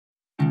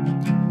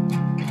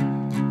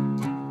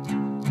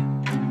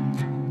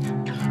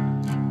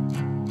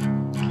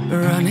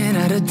Running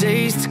out of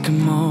days to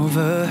come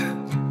over,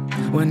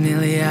 we're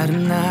nearly out of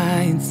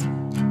nights.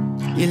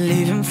 You're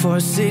leaving for a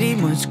city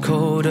much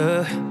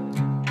colder,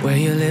 where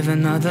you live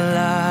another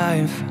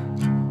life.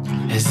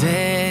 Has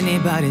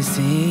anybody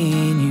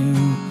seen you?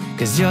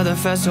 Cause you're the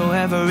first to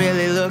ever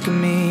really look at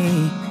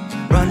me.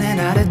 Running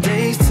out of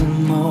days till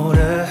I'm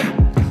older,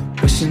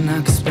 wishing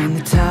I could spend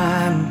the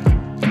time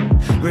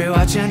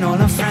rewatching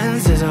all our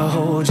friends as I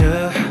hold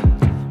you,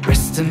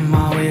 resting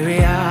my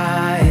weary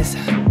eyes.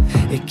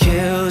 It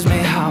kills me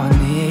how I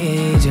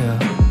need you,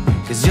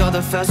 cause you're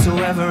the first to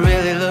ever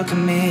really look at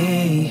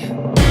me.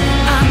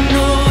 I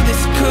know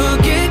this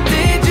could get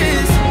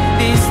dangerous,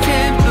 these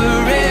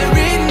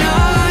temporary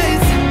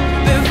nights,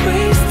 but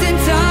wasting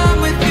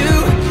time with you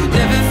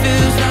never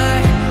feels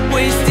like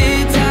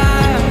wasted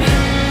time.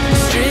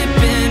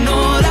 Stripping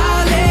all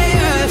our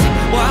layers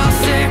while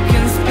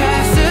seconds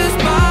pass us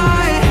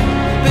by,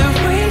 but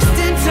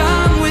wasting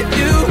time with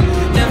you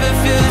never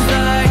feels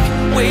like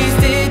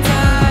wasted time.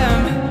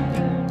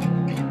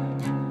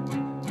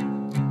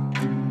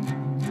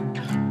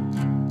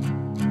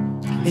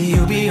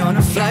 You'll be on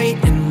a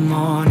flight in the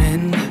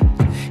morning,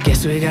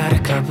 guess we got a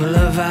couple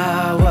of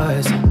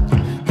hours.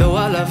 Though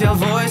I love your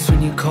voice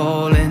when you're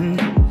calling,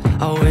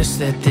 I wish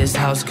that this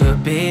house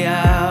could be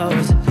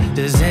ours.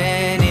 Does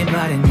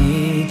anybody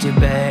need you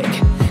back?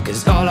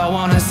 Cause all I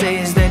wanna say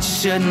is that you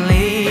shouldn't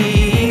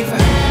leave.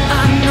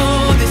 I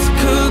know this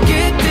could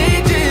get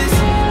dangerous,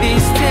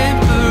 these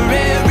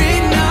temporary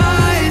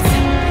nights,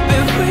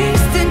 but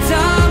wasting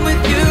time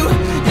with you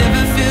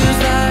never feels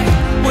like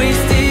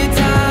wasted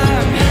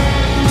time.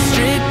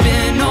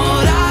 Stripping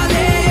all our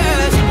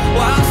layers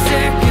while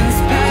seconds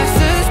pass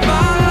us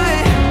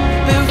by,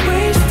 but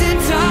wasting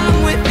time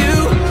with you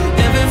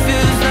never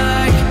feels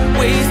like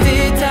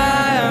wasted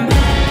time.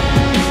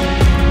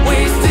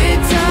 Wasted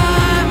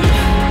time.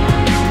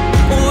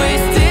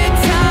 Wasted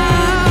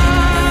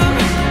time.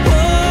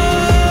 Whoa.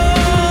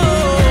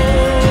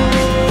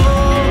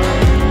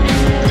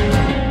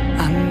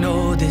 I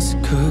know this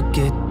could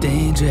get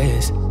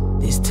dangerous,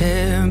 these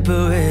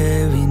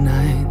temporary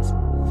nights,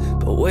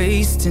 but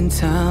wasting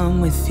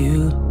time with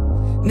you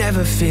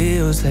never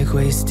feels like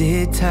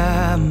wasted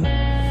time.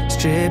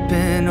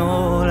 Stripping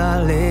all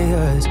our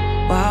layers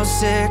while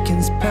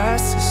seconds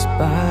pass us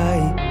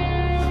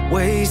by,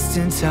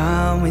 wasting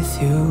time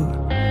with you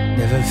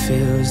never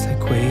feels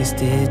like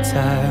wasted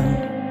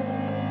time.